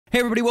Hey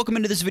everybody, welcome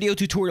into this video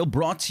tutorial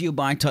brought to you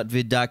by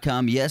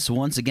tutvid.com. Yes,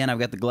 once again, I've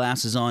got the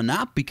glasses on,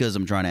 not because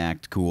I'm trying to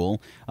act cool.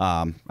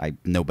 I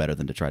know better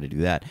than to try to do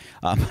that.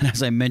 But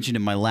as I mentioned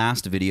in my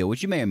last video,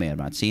 which you may or may have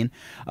not seen,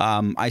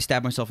 I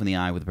stabbed myself in the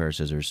eye with a pair of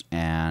scissors,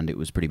 and it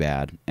was pretty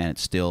bad. And it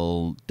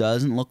still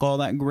doesn't look all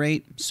that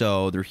great,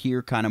 so they're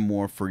here kind of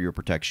more for your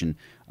protection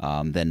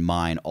than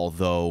mine,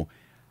 although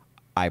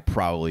I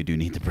probably do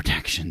need the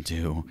protection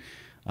too.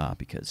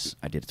 Because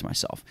I did it to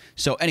myself.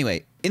 So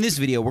anyway, in this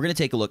video, we're going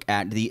to take a look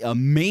at the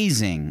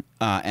amazing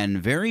and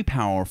very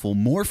powerful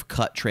Morph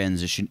Cut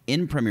transition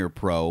in Premiere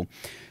Pro.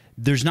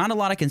 There's not a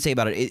lot I can say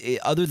about it,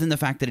 other than the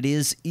fact that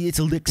it's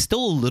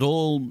still a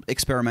little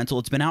experimental.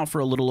 It's been out for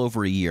a little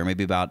over a year,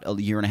 maybe about a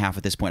year and a half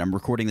at this point. I'm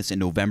recording this in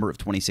November of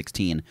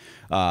 2016.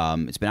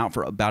 It's been out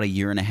for about a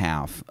year and a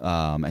half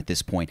at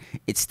this point.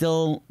 It's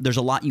still, there's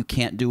a lot you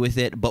can't do with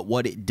it, but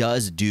what it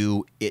does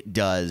do, it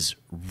does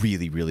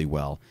really, really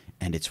well.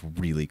 And it's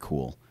really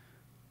cool.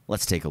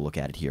 Let's take a look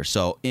at it here.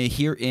 So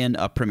here in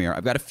Premiere,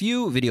 I've got a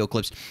few video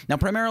clips. Now,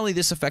 primarily,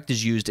 this effect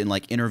is used in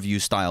like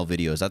interview-style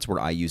videos. That's where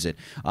I use it.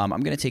 I'm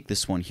going to take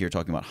this one here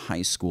talking about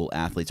high school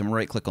athletes. I'm going to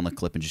right-click on the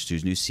clip and just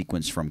choose New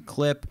Sequence from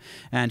Clip.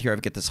 And here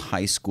I've got this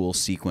high school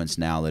sequence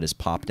now that is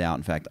popped out.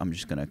 In fact, I'm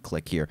just going to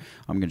click here.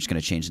 I'm just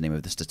going to change the name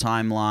of this to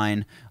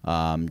Timeline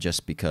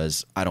just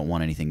because I don't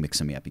want anything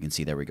mixing me up. You can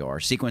see, there we go. Our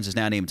sequence is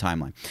now named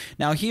Timeline.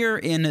 Now, here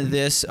in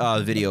this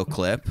video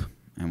clip,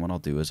 and what I'll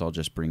do is I'll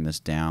just bring this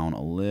down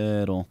a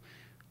little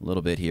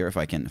bit here if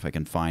I can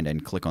find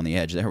and click on the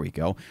edge. There we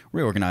go.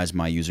 Reorganize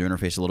my user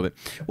interface a little bit.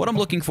 What I'm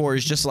looking for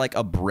is just like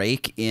a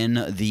break in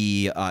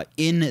the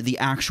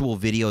actual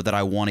video that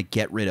I want to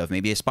get rid of.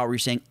 Maybe a spot where you're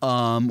saying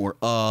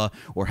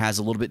or has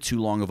a little bit too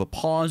long of a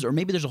pause, or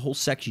maybe there's a whole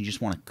section you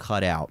just want to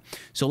cut out.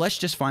 So let's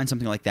just find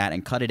something like that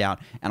and cut it out,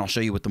 and I'll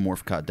show you what the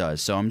Morph Cut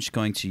does. So I'm just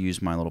going to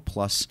use my little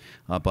plus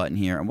button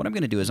here, and what I'm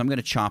going to do is I'm going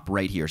to chop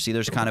right here. See,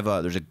 there's kind of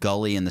there's a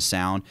gully in the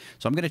sound,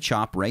 so I'm going to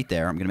chop right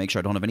there. I'm going to make sure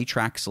I don't have any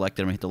tracks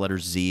selected. I'm going to hit the letter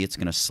Z. It's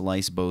going to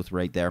slice both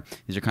right there.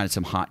 These are kind of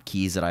some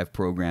hotkeys that I've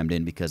programmed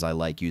in because I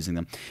like using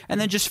them. And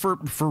then just for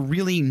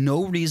really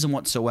no reason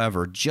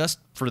whatsoever, just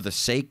for the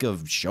sake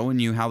of showing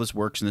you how this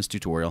works in this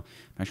tutorial,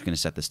 I'm actually going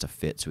to set this to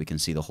fit so we can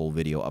see the whole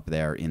video up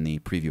there in the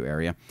preview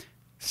area.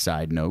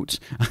 Side note,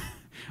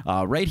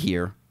 right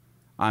here,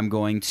 I'm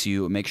going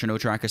to make sure no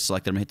track is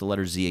selected. I'm going to hit the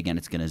letter Z again.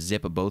 It's going to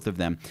zip both of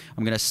them.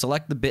 I'm going to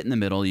select the bit in the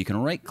middle. You can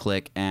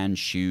right-click and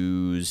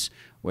choose,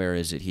 where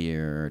is it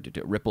here?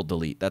 Ripple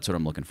delete. That's what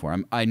I'm looking for.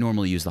 I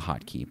normally use the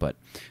hotkey, but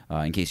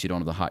in case you don't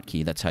have the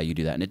hotkey, that's how you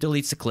do that. And it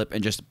deletes the clip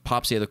and just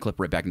pops the other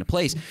clip right back into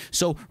place.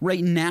 So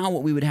right now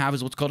what we would have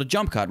is what's called a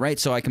jump cut, right?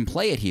 So I can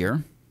play it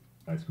here.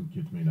 High school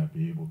kids may not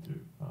be able to.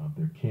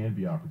 There can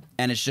be opportunities.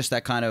 And it's just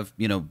that kind of,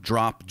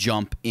 drop,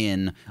 jump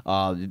in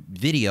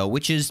video,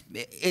 which is,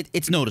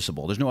 it's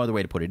noticeable. There's no other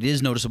way to put it. It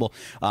is noticeable.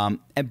 But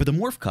the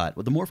Morph Cut,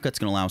 what the Morph Cut's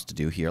going to allow us to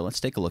do here,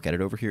 let's take a look at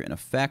it over here in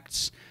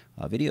Effects,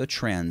 Video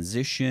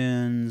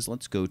Transitions.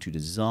 Let's go to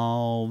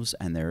Dissolves,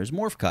 and there's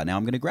Morph Cut. Now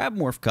I'm going to grab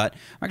Morph Cut.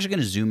 I'm actually going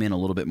to zoom in a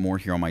little bit more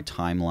here on my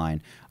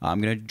timeline. I'm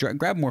going to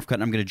grab Morph Cut,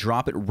 and I'm going to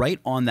drop it right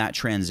on that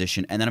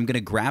transition, and then I'm going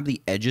to grab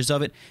the edges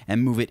of it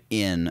and move it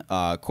in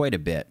quite a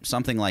bit,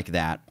 something like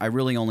that. I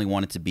really only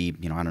want it to be,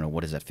 I don't know,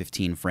 what is that,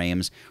 15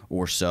 frames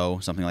or so,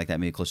 something like that,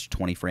 maybe close to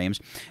 20 frames.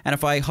 And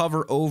if I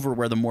hover over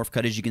where the Morph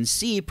Cut is, you can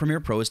see Premiere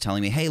Pro is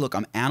telling me, hey, look,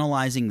 I'm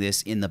analyzing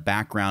this in the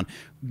background.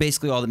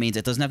 Basically, all that means,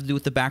 it doesn't have to do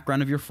with the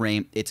background of your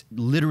frame. It's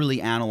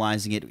literally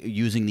analyzing it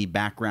using the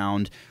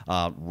background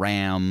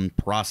RAM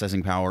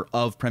processing power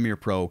of Premiere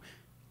Pro,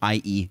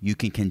 i.e., you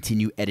can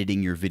continue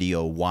editing your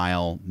video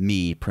while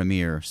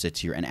Premiere sits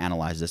here and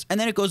analyzes this. And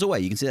then it goes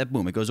away. You can see that,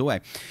 boom, it goes away.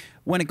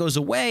 When it goes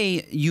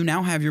away, you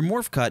now have your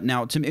Morph Cut.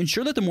 Now, to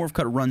ensure that the Morph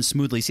Cut runs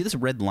smoothly, see this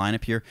red line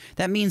up here?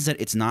 That means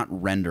that it's not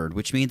rendered,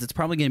 which means it's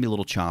probably going to be a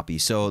little choppy.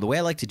 So the way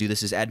I like to do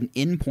this is add an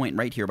in point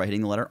right here by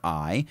hitting the letter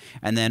I,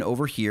 and then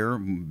over here,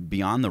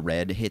 beyond the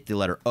red, hit the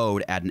letter O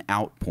to add an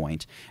out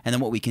point. And then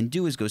what we can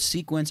do is go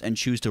Sequence and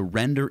choose to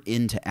render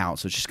into out.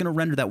 So it's just going to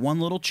render that one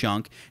little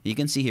chunk. You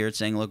can see here it's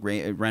saying, look,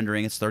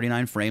 rendering, it's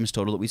 39 frames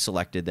total that we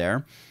selected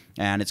there.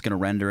 And it's going to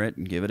render it,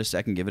 and give it a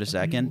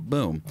second,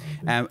 boom.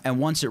 And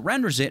once it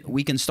renders it,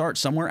 we can start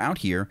somewhere out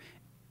here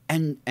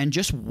and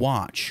just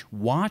watch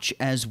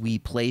as we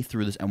play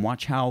through this, and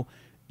watch how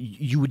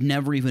you would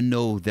never even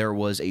know there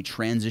was a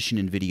transition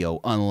in video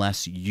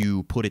unless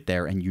you put it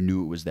there and you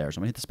knew it was there. So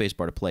I'm going to hit the space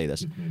bar to play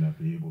this. You may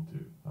not be able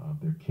to.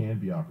 There can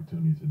be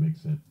opportunities that make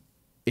sense.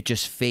 It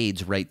just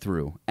fades right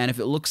through. And if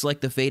it looks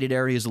like the faded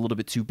area is a little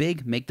bit too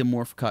big, make the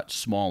Morph Cut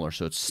smaller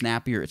so it's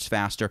snappier, it's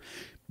faster.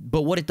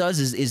 But what it does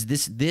is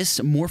this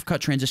Morph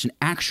Cut transition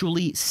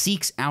actually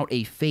seeks out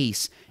a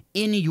face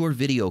in your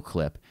video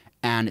clip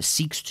and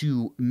seeks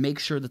to make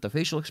sure that the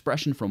facial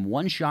expression from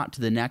one shot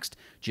to the next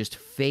just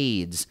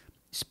fades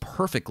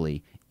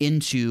perfectly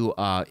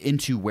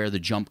into where the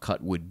jump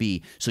cut would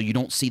be, so you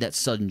don't see that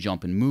sudden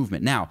jump in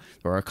movement. Now,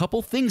 there are a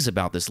couple things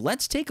about this.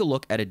 Let's take a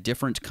look at a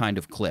different kind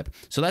of clip.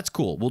 So that's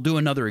cool. We'll do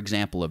another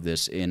example of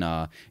this in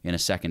a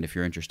second if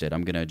you're interested.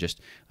 I'm gonna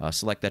just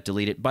select that,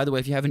 delete it. By the way,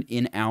 if you have an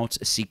in-out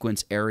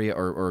sequence area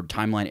or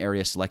timeline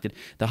area selected,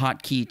 the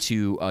hotkey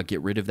to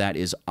get rid of that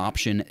is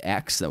Option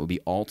X. That would be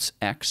Alt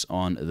X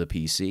on the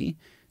PC.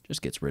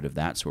 Just gets rid of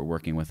that, so we're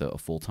working with a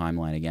full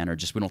timeline again, or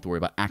just we don't have to worry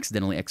about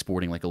accidentally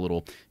exporting like a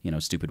little,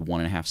 stupid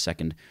 1.5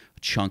 second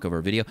chunk of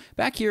our video.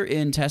 Back here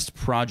in Test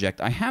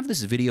Project, I have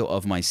this video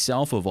of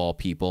myself, of all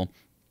people,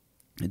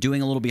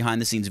 doing a little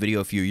behind-the-scenes video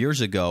a few years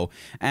ago,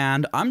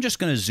 and I'm just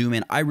going to zoom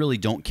in. I really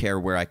don't care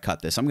where I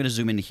cut this. I'm going to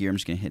zoom into here. I'm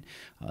just going to hit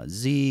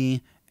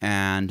Z,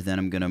 and then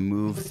I'm going to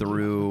move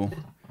through,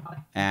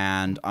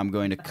 and I'm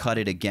going to cut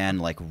it again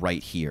like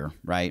right here,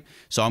 right?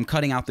 So I'm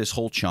cutting out this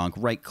whole chunk,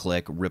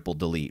 right-click, ripple,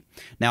 delete.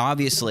 Now,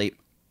 obviously,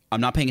 I'm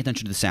not paying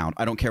attention to the sound.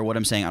 I don't care what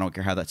I'm saying. I don't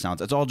care how that sounds.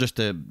 It's all just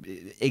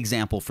an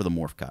example for the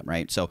morph cut,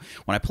 right? So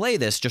when I play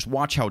this, just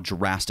watch how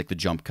drastic the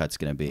jump cut's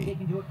going to be.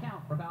 Take into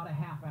account for about a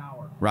half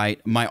hour.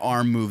 Right? My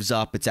arm moves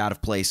up. It's out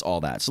of place,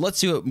 all that. So let's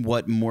see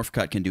what morph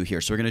cut can do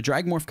here. So we're going to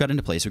drag morph cut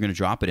into place. We're going to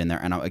drop it in there.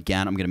 And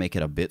again, I'm going to make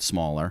it a bit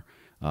smaller.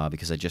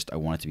 Because I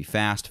want it to be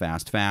fast,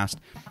 fast, fast.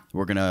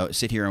 We're going to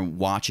sit here and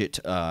watch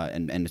it,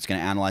 and it's going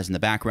to analyze in the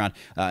background.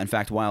 In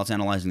fact, while it's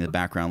analyzing in the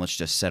background, let's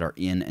just set our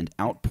in and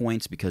out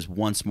points, because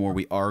once more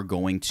we are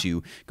going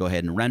to go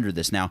ahead and render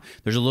this. Now,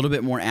 there's a little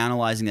bit more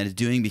analyzing that it's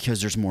doing because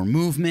there's more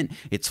movement.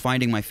 It's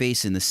finding my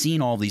face in the scene,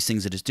 all these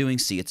things that it's doing.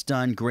 See, it's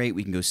done. Great.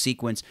 We can go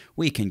sequence.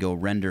 We can go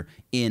render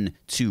in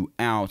to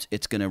out.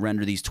 It's going to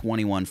render these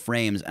 21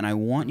 frames, and I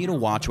want you to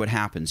watch what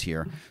happens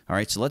here. All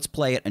right, so let's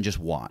play it and just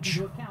watch.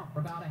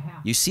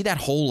 You see that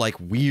whole like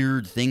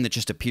weird thing that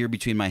just appeared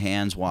between my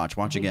hands?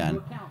 Watch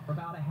again.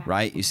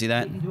 Right? You see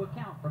that?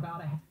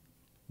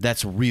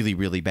 That's really,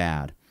 really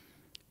bad.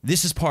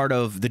 This is part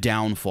of the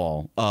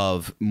downfall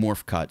of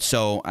Morph Cut.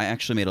 So I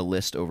actually made a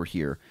list over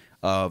here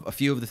of a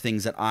few of the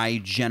things that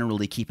I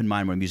generally keep in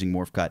mind when I'm using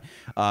Morph Cut.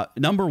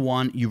 Number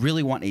one, you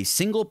really want a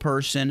single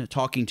person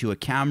talking to a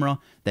camera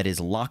that is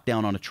locked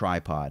down on a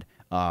tripod.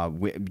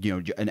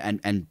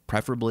 And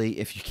preferably,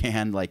 if you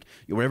can, like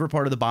whatever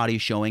part of the body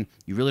is showing,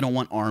 you really don't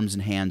want arms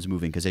and hands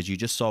moving, because as you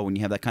just saw, when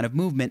you have that kind of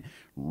movement,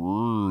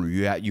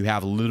 you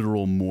have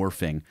literal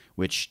morphing,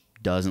 which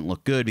doesn't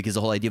look good, because the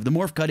whole idea of the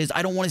morph cut is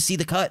I don't want to see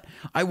the cut.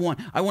 I want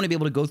to be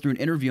able to go through an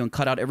interview and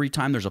cut out every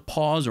time there's a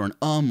pause or an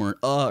or an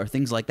or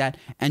things like that,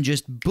 and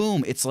just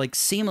boom, it's like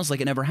seamless,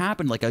 like it never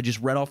happened, like I just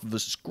read off of a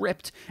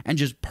script and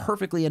just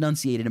perfectly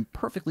enunciated and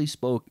perfectly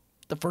spoke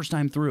the first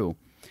time through.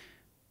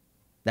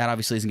 That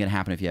obviously isn't going to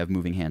happen if you have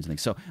moving hands and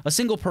things. So a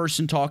single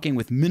person talking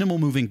with minimal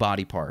moving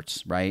body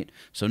parts, right?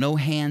 So no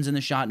hands in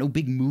the shot, no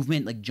big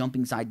movement, like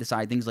jumping side to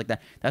side, things like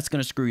that. That's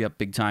going to screw you up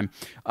big time.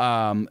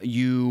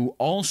 You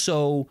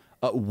also,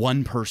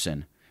 one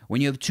person.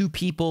 When you have two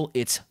people,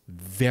 it's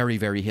very,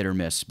 very hit or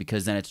miss,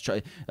 because then it's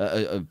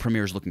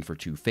Premiere's looking for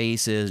two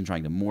faces and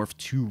trying to morph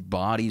two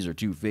bodies or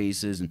two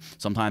faces, and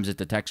sometimes it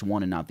detects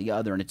one and not the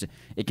other, and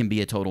it can be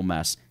a total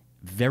mess.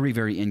 Very,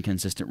 very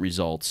inconsistent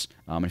results.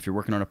 And if you're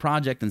working on a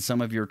project and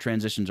some of your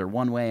transitions are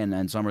one way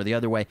and some are the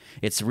other way,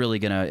 it's really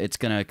gonna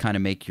kind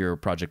of make your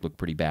project look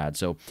pretty bad.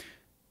 So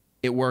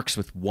it works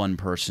with one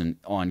person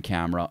on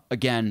camera.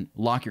 Again,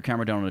 lock your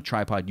camera down on a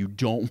tripod. You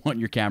don't want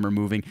your camera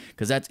moving,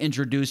 because that's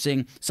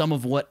introducing some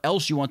of what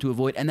else you want to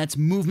avoid, and that's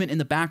movement in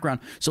the background.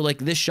 So like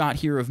this shot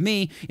here of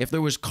me, if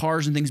there was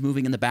cars and things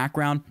moving in the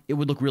background, it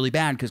would look really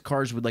bad, because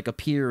cars would like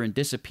appear and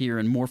disappear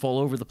and morph all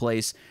over the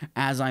place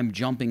as I'm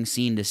jumping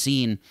scene to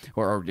scene,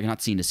 or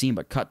not scene to scene,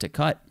 but cut to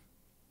cut.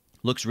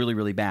 Looks really,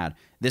 really bad.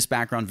 This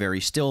background, very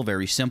still,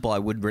 very simple. I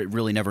would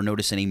really never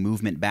notice any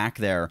movement back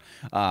there,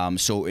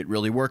 so it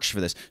really works for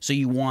this. So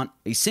you want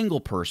a single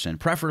person,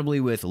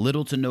 preferably with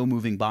little to no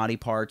moving body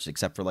parts,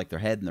 except for like their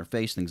head and their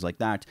face, things like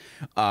that.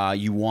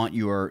 You want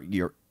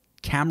your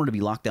camera to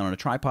be locked down on a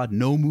tripod,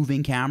 no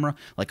moving camera,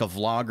 like a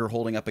vlogger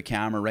holding up a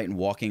camera, right, and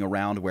walking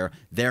around where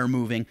they're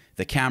moving,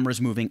 the camera's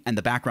moving, and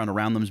the background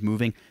around them's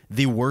moving.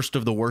 The worst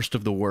of the worst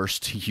of the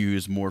worst to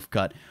use Morph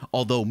Cut,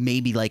 although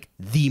maybe like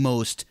the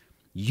most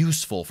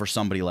useful for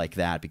somebody like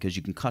that, because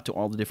you can cut to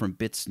all the different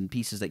bits and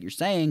pieces that you're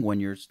saying when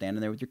you're standing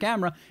there with your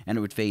camera, and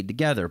it would fade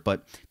together,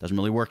 but it doesn't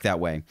really work that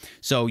way.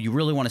 So you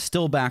really want a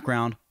still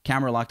background,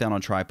 camera locked down on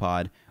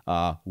tripod,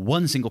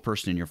 one single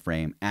person in your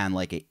frame, and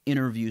like an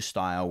interview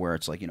style where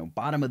it's like,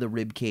 bottom of the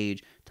rib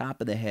cage, top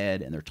of the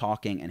head, and they're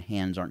talking and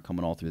hands aren't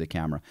coming all through the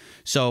camera.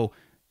 So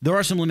there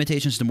are some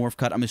limitations to Morph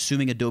Cut. I'm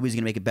assuming Adobe's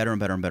going to make it better and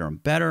better and better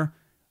and better.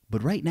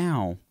 But right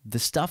now, the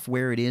stuff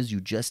where it is you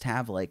just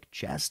have like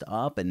chest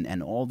up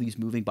and all these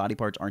moving body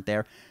parts aren't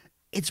there,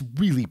 it's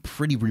really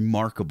pretty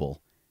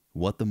remarkable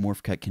what the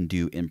Morph Cut can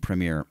do in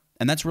Premiere.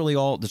 And that's really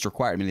all that's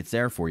required. I mean, it's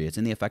there for you. It's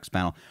in the effects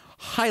panel.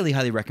 Highly,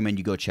 highly recommend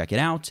you go check it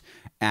out.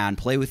 and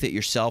play with it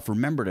yourself.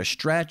 Remember to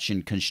stretch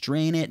and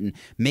constrain it and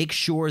make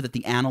sure that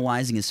the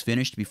analyzing is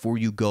finished before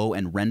you go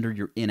and render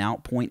your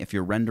in-out point if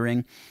you're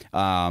rendering.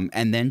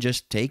 And then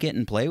just take it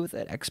and play with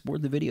it.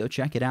 Export the video,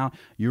 check it out.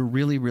 You're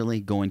really, really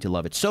going to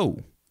love it. So,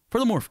 for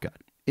the Morph Cut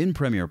in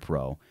Premiere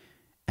Pro,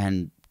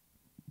 and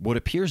what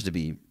appears to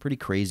be pretty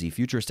crazy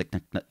futuristic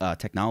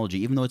technology,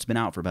 even though it's been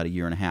out for about a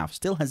year and a half,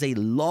 still has a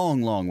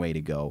long, long way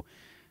to go.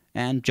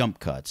 And jump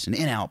cuts and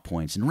in-out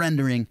points and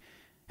rendering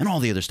and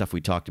all the other stuff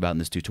we talked about in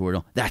this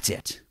tutorial. That's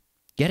it.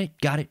 Get it?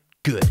 Got it?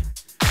 Good.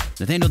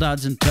 Nathaniel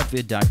Dodson,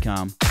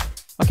 tutvid.com.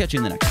 I'll catch you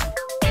in the next one.